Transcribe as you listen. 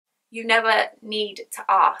You never need to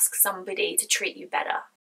ask somebody to treat you better.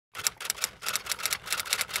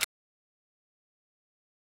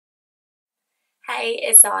 Hey,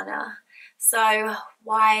 it's Xana. So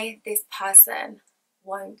why this person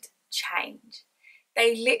won't change?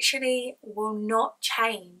 They literally will not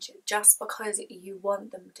change just because you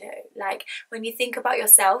want them to. Like, when you think about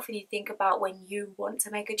yourself and you think about when you want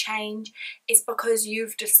to make a change, it's because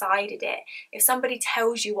you've decided it. If somebody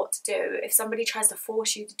tells you what to do, if somebody tries to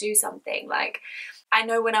force you to do something, like, I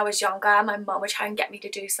know when I was younger, my mum would try and get me to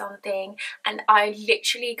do something, and I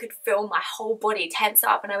literally could feel my whole body tense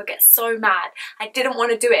up, and I would get so mad. I didn't want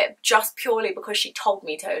to do it just purely because she told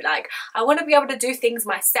me to. Like, I want to be able to do things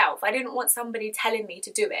myself. I didn't want somebody telling me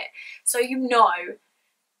to do it. So you know,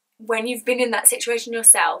 when you've been in that situation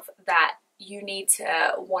yourself, that you need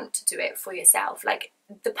to want to do it for yourself. Like,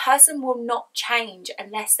 the person will not change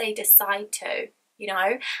unless they decide to. You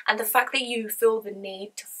know, and the fact that you feel the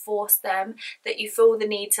need to force them, that you feel the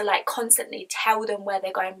need to like constantly tell them where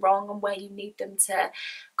they're going wrong and where you need them to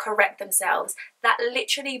correct themselves, that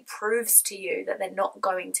literally proves to you that they're not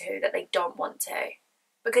going to, that they don't want to.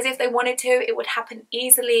 Because if they wanted to, it would happen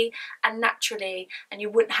easily and naturally, and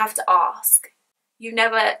you wouldn't have to ask. You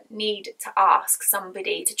never need to ask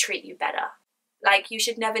somebody to treat you better. Like, you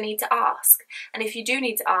should never need to ask. And if you do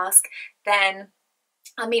need to ask, then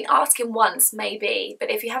I mean, asking once maybe,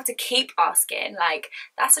 but if you have to keep asking, like,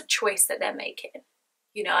 that's a choice that they're making,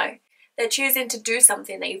 you know? They're choosing to do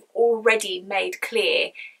something that you've already made clear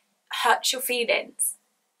hurts your feelings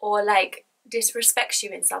or, like, disrespects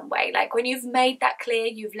you in some way. Like, when you've made that clear,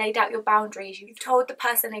 you've laid out your boundaries, you've told the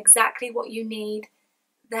person exactly what you need,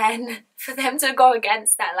 then for them to go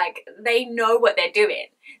against that, like, they know what they're doing.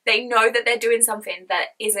 They know that they're doing something that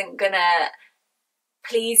isn't gonna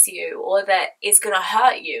please you or that is gonna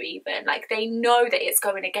hurt you even. Like, they know that it's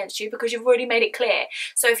going against you because you've already made it clear.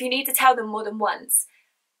 So if you need to tell them more than once,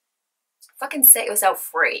 fucking set yourself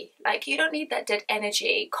free. Like, you don't need that dead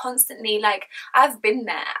energy constantly. Like, I've been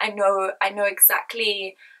there. I know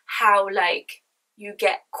exactly how, like, you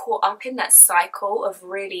get caught up in that cycle of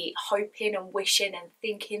really hoping and wishing and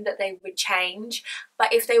thinking that they would change.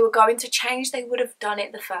 But if they were going to change, they would have done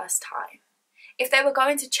it the first time. If they were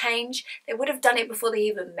going to change, they would have done it before they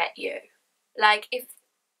even met you. Like,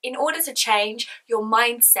 in order to change, your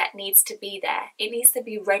mindset needs to be there. It needs to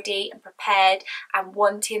be ready and prepared and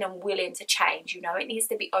wanting and willing to change, you know? It needs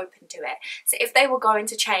to be open to it. So if they were going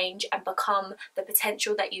to change and become the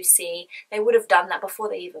potential that you see, they would have done that before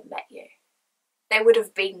they even met you. They would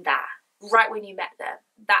have been that right when you met them.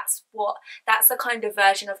 That's the kind of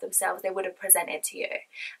version of themselves they would have presented to you.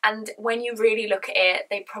 And when you really look at it,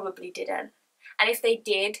 they probably didn't. And if they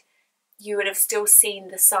did, you would have still seen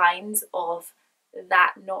the signs of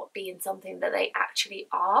that not being something that they actually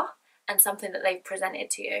are and something that they've presented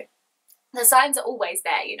to you. The signs are always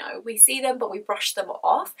there, you know. We see them, but we brush them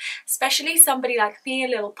off. Especially somebody like me, a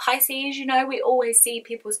little Pisces, you know, we always see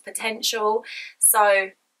people's potential.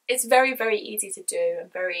 So it's very, very easy to do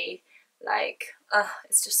and very, like,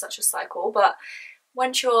 it's just such a cycle. But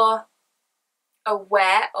once you're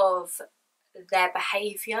aware of their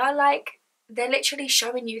behaviour, like, they're literally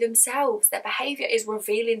showing you themselves. Their behaviour is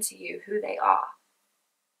revealing to you who they are.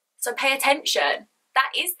 So pay attention.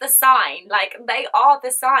 That is the sign. Like, they are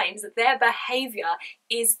the signs. Their behaviour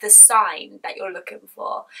is the sign that you're looking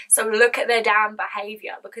for. So look at their damn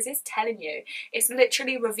behaviour, because it's telling you. It's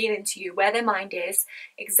literally revealing to you where their mind is,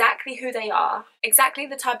 exactly who they are, exactly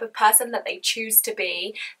the type of person that they choose to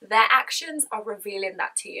be. Their actions are revealing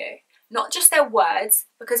that to you. Not just their words,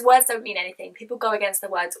 because words don't mean anything. People go against their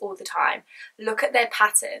words all the time. Look at their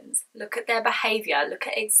patterns. Look at their behaviour. Look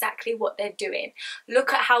at exactly what they're doing.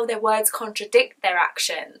 Look at how their words contradict their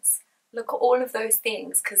actions. Look at all of those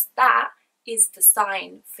things, because that is the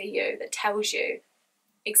sign for you that tells you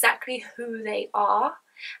exactly who they are,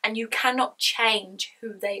 and you cannot change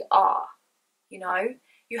who they are, you know?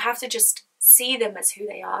 You have to just see them as who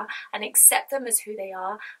they are and accept them as who they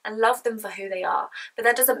are and love them for who they are. But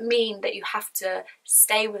that doesn't mean that you have to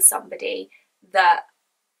stay with somebody that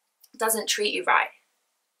doesn't treat you right.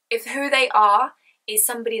 If who they are is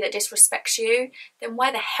somebody that disrespects you, then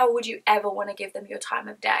why the hell would you ever want to give them your time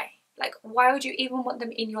of day? Like, why would you even want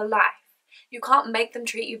them in your life? You can't make them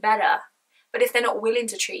treat you better. But if they're not willing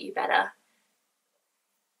to treat you better,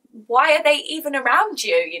 why are they even around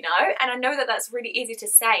you, you know? And I know that that's really easy to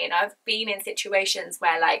say, and I've been in situations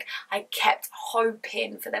where, like, I kept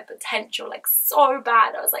hoping for their potential, like, so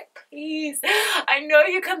bad. I was like, please, I know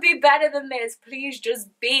you can be better than this, please just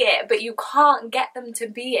be it. But you can't get them to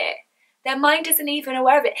be it. Their mind isn't even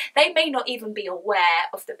aware of it. They may not even be aware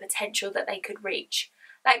of the potential that they could reach.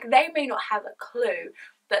 Like, they may not have a clue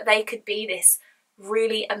that they could be this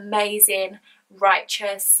really amazing,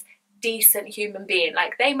 righteous, decent human being.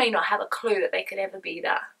 Like, they may not have a clue that they could ever be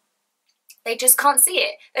that. They just can't see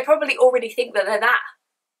it. They probably already think that they're that,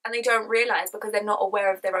 and they don't realise because they're not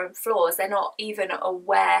aware of their own flaws. They're not even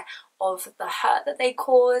aware of the hurt that they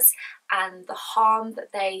cause and the harm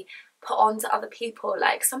that they put on to other people.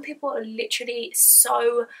 Like, some people are literally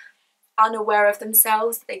so unaware of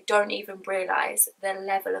themselves that they don't even realise the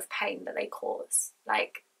level of pain that they cause.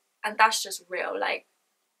 Like, and that's just real. Like,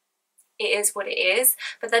 it is what it is,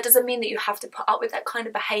 but that doesn't mean that you have to put up with that kind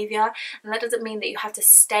of behaviour, and that doesn't mean that you have to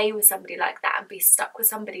stay with somebody like that and be stuck with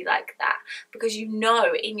somebody like that, because you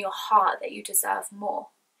know in your heart that you deserve more.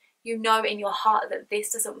 You know in your heart that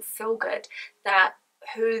this doesn't feel good, that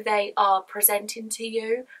who they are presenting to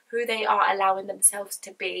you, who they are allowing themselves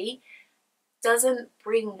to be, doesn't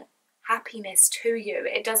bring happiness to you.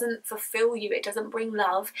 It doesn't fulfill you. It doesn't bring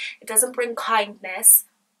love. It doesn't bring kindness.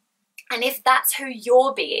 And if that's who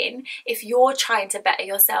you're being, if you're trying to better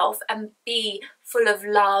yourself and be full of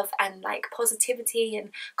love and like positivity and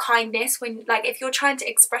kindness, when like if you're trying to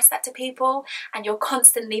express that to people and you're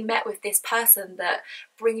constantly met with this person that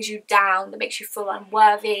brings you down, that makes you feel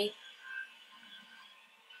unworthy,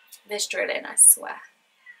 there's drilling, I swear.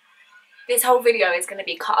 This whole video is going to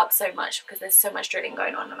be cut up so much because there's so much drilling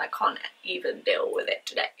going on and I can't even deal with it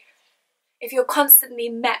today. If you're constantly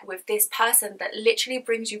met with this person that literally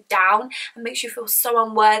brings you down and makes you feel so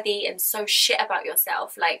unworthy and so shit about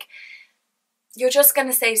yourself, like, you're just going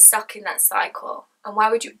to stay stuck in that cycle. And why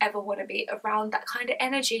would you ever want to be around that kind of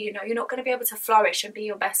energy? You know, you're not going to be able to flourish and be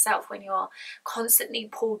your best self when you're constantly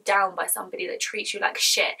pulled down by somebody that treats you like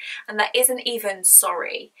shit and that isn't even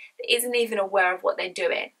sorry, that isn't even aware of what they're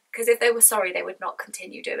doing. Because if they were sorry, they would not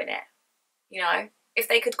continue doing it. You know, if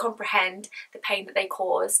they could comprehend the pain that they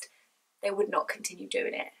caused, they would not continue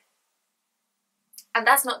doing it. And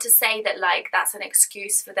that's not to say that, like, that's an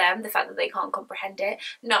excuse for them, the fact that they can't comprehend it.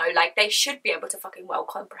 No, like, they should be able to fucking well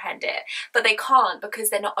comprehend it. But they can't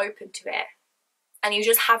because they're not open to it. And you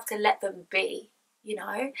just have to let them be, you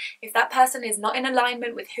know? If that person is not in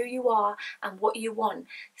alignment with who you are and what you want,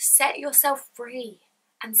 set yourself free.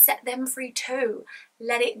 And set them free too.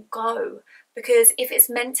 Let it go. Because if it's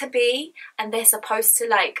meant to be and they're supposed to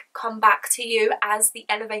like come back to you as the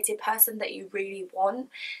elevated person that you really want,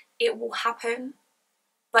 it will happen.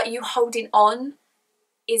 But you holding on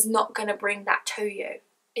is not going to bring that to you.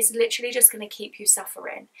 It's literally just going to keep you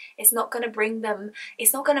suffering. It's not going to bring them,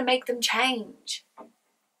 it's not going to make them change.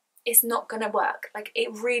 It's not going to work. Like,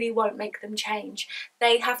 it really won't make them change.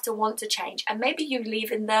 They have to want to change. And maybe you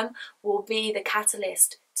leaving them will be the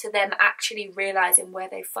catalyst to them actually realising where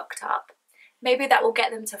they fucked up. Maybe that will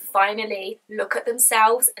get them to finally look at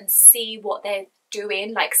themselves and see what they're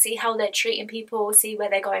doing, like see how they're treating people, see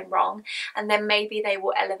where they're going wrong, and then maybe they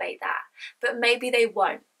will elevate that. But maybe they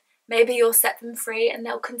won't. Maybe you'll set them free and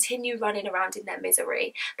they'll continue running around in their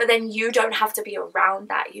misery. But then you don't have to be around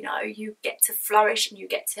that, you know. You get to flourish and you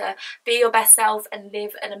get to be your best self and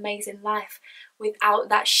live an amazing life without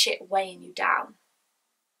that shit weighing you down.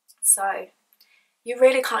 So you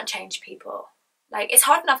really can't change people. Like, it's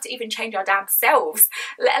hard enough to even change our damn selves,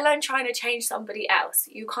 let alone trying to change somebody else.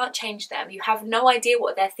 You can't change them. You have no idea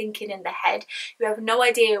what they're thinking in their head. You have no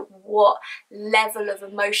idea what level of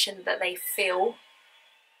emotion that they feel.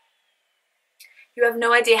 You have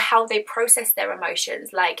no idea how they process their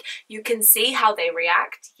emotions. Like, you can see how they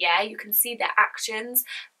react, yeah, you can see their actions,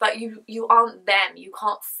 but you aren't them. You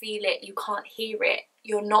can't feel it, you can't hear it.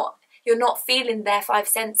 You're not feeling their five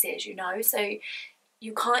senses, you know, so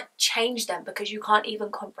you can't change them because you can't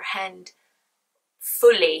even comprehend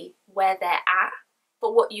fully where they're at.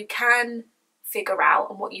 But what you can figure out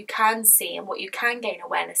and what you can see and what you can gain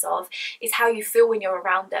awareness of is how you feel when you're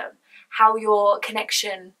around them, how your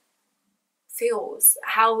connection feels,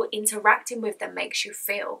 how interacting with them makes you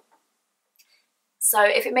feel. So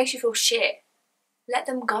if it makes you feel shit, let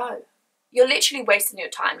them go. You're literally wasting your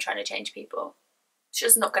time trying to change people. It's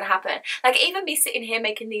just not going to happen. Like, even me sitting here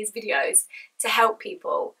making these videos to help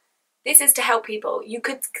people, this is to help people. You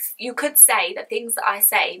could say that things that I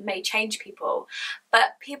say may change people,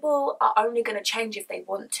 but people are only going to change if they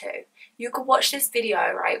want to. You could watch this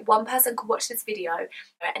video, right? One person could watch this video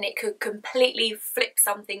and it could completely flip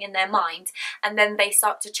something in their mind and then they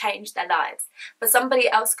start to change their lives. But somebody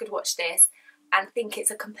else could watch this and think it's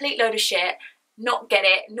a complete load of shit, not get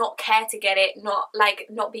it, not care to get it,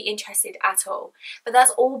 not be interested at all. But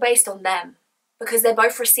that's all based on them because they're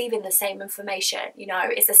both receiving the same information, you know,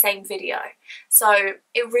 it's the same video. So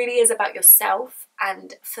it really is about yourself,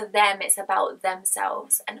 and for them it's about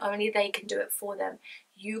themselves, and only they can do it for them.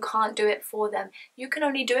 You can't do it for them. You can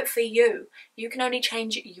only do it for you. You can only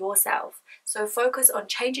change yourself. So focus on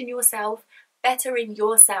changing yourself, bettering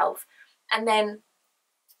yourself, and then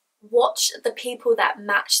watch the people that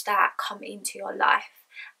match that come into your life,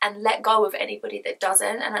 and let go of anybody that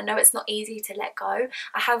doesn't. And I know it's not easy to let go.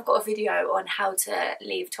 I have got a video on how to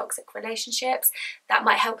leave toxic relationships. That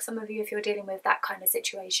might help some of you if you're dealing with that kind of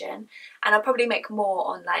situation. And I'll probably make more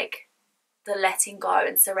on like the letting go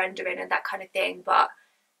and surrendering and that kind of thing. But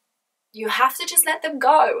you have to just let them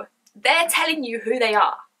go. They're telling you who they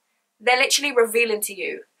are. They're literally revealing to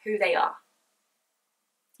you who they are.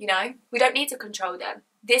 You know, we don't need to control them.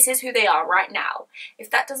 This is who they are right now. If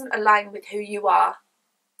that doesn't align with who you are,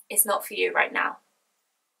 it's not for you right now.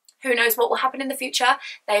 Who knows what will happen in the future?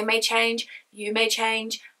 They may change, you may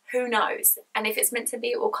change, who knows? And if it's meant to be,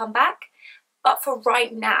 it will come back. But for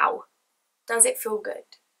right now, does it feel good?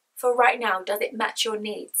 For right now, does it match your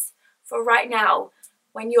needs? For right now,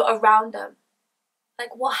 when you're around them,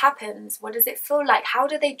 like what happens? What does it feel like? How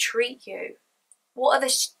do they treat you? What are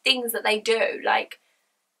the things that they do? Like,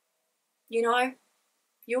 you know,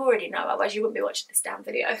 you already know, otherwise you wouldn't be watching this damn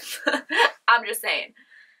video. I'm just saying.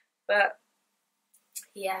 But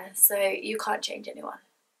yeah, so you can't change anyone.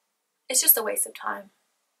 It's just a waste of time.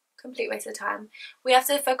 Complete waste of time. We have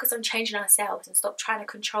to focus on changing ourselves and stop trying to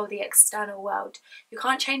control the external world. You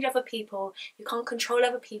can't change other people. You can't control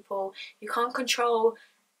other people. You can't control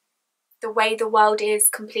the way the world is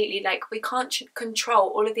completely. Like, we can't control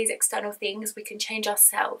all of these external things. We can change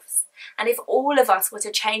ourselves. And if all of us were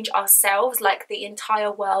to change ourselves, like the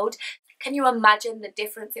entire world, can you imagine the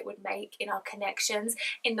difference it would make in our connections,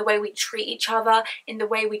 in the way we treat each other, in the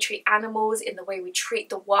way we treat animals, in the way we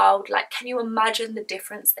treat the world? Like, can you imagine the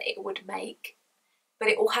difference that it would make? But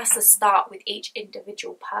it all has to start with each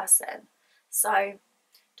individual person. So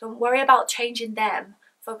don't worry about changing them.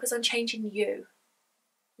 Focus on changing you.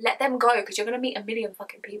 Let them go, because you're going to meet a million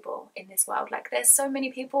fucking people in this world. Like, there's so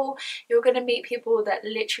many people. You're going to meet people that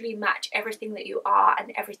literally match everything that you are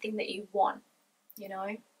and everything that you want, you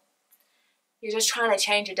know? You're just trying to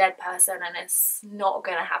change a dead person, and it's not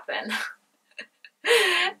going to happen.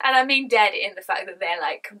 And I mean dead in the fact that they're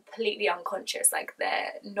like completely unconscious, like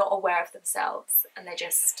they're not aware of themselves and they're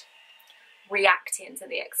just reacting to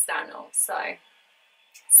the external. So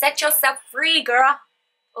set yourself free, girl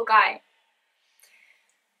or guy.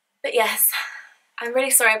 But yes, I'm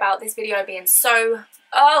really sorry about this video being so,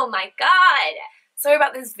 oh my god, sorry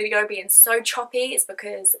about this video being so choppy. It's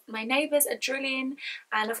because my neighbours are drilling,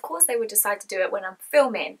 and of course they would decide to do it when I'm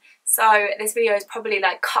filming. So this video is probably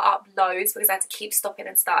like cut up loads because I had to keep stopping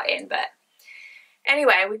and starting. But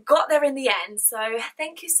anyway, we got there in the end. So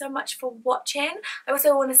thank you so much for watching. I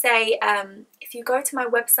also want to say, if you go to my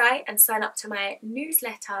website and sign up to my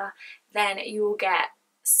newsletter, then you will get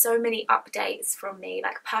so many updates from me,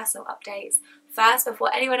 like personal updates first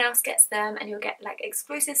before anyone else gets them, and you'll get like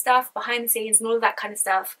exclusive stuff, behind the scenes and all of that kind of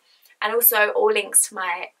stuff. And also all links to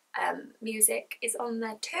my music is on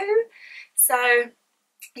there too. So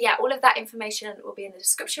yeah, all of that information will be in the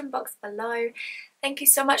description box below. Thank you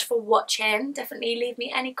so much for watching. Definitely leave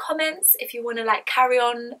me any comments if you want to like carry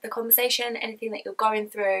on the conversation, anything that you're going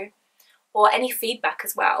through, or any feedback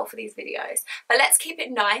as well for these videos. But let's keep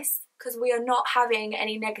it nice, because we are not having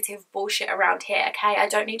any negative bullshit around here, okay? I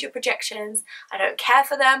don't need your projections. I don't care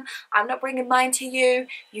for them. I'm not bringing mine to you.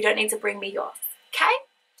 You don't need to bring me yours, okay?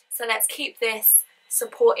 So let's keep this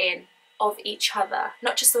supporting of each other.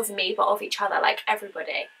 Not just of me, but of each other, like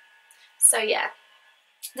everybody. So yeah,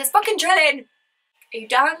 there's fucking drilling. Are you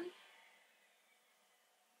done?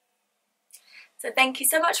 So thank you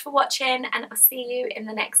so much for watching, and I'll see you in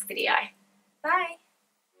the next video. Bye.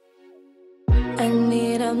 I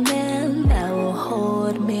need a man that will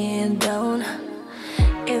hold me down.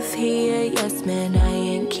 If he a yes man, I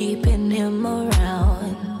ain't keeping him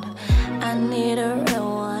around. I need a real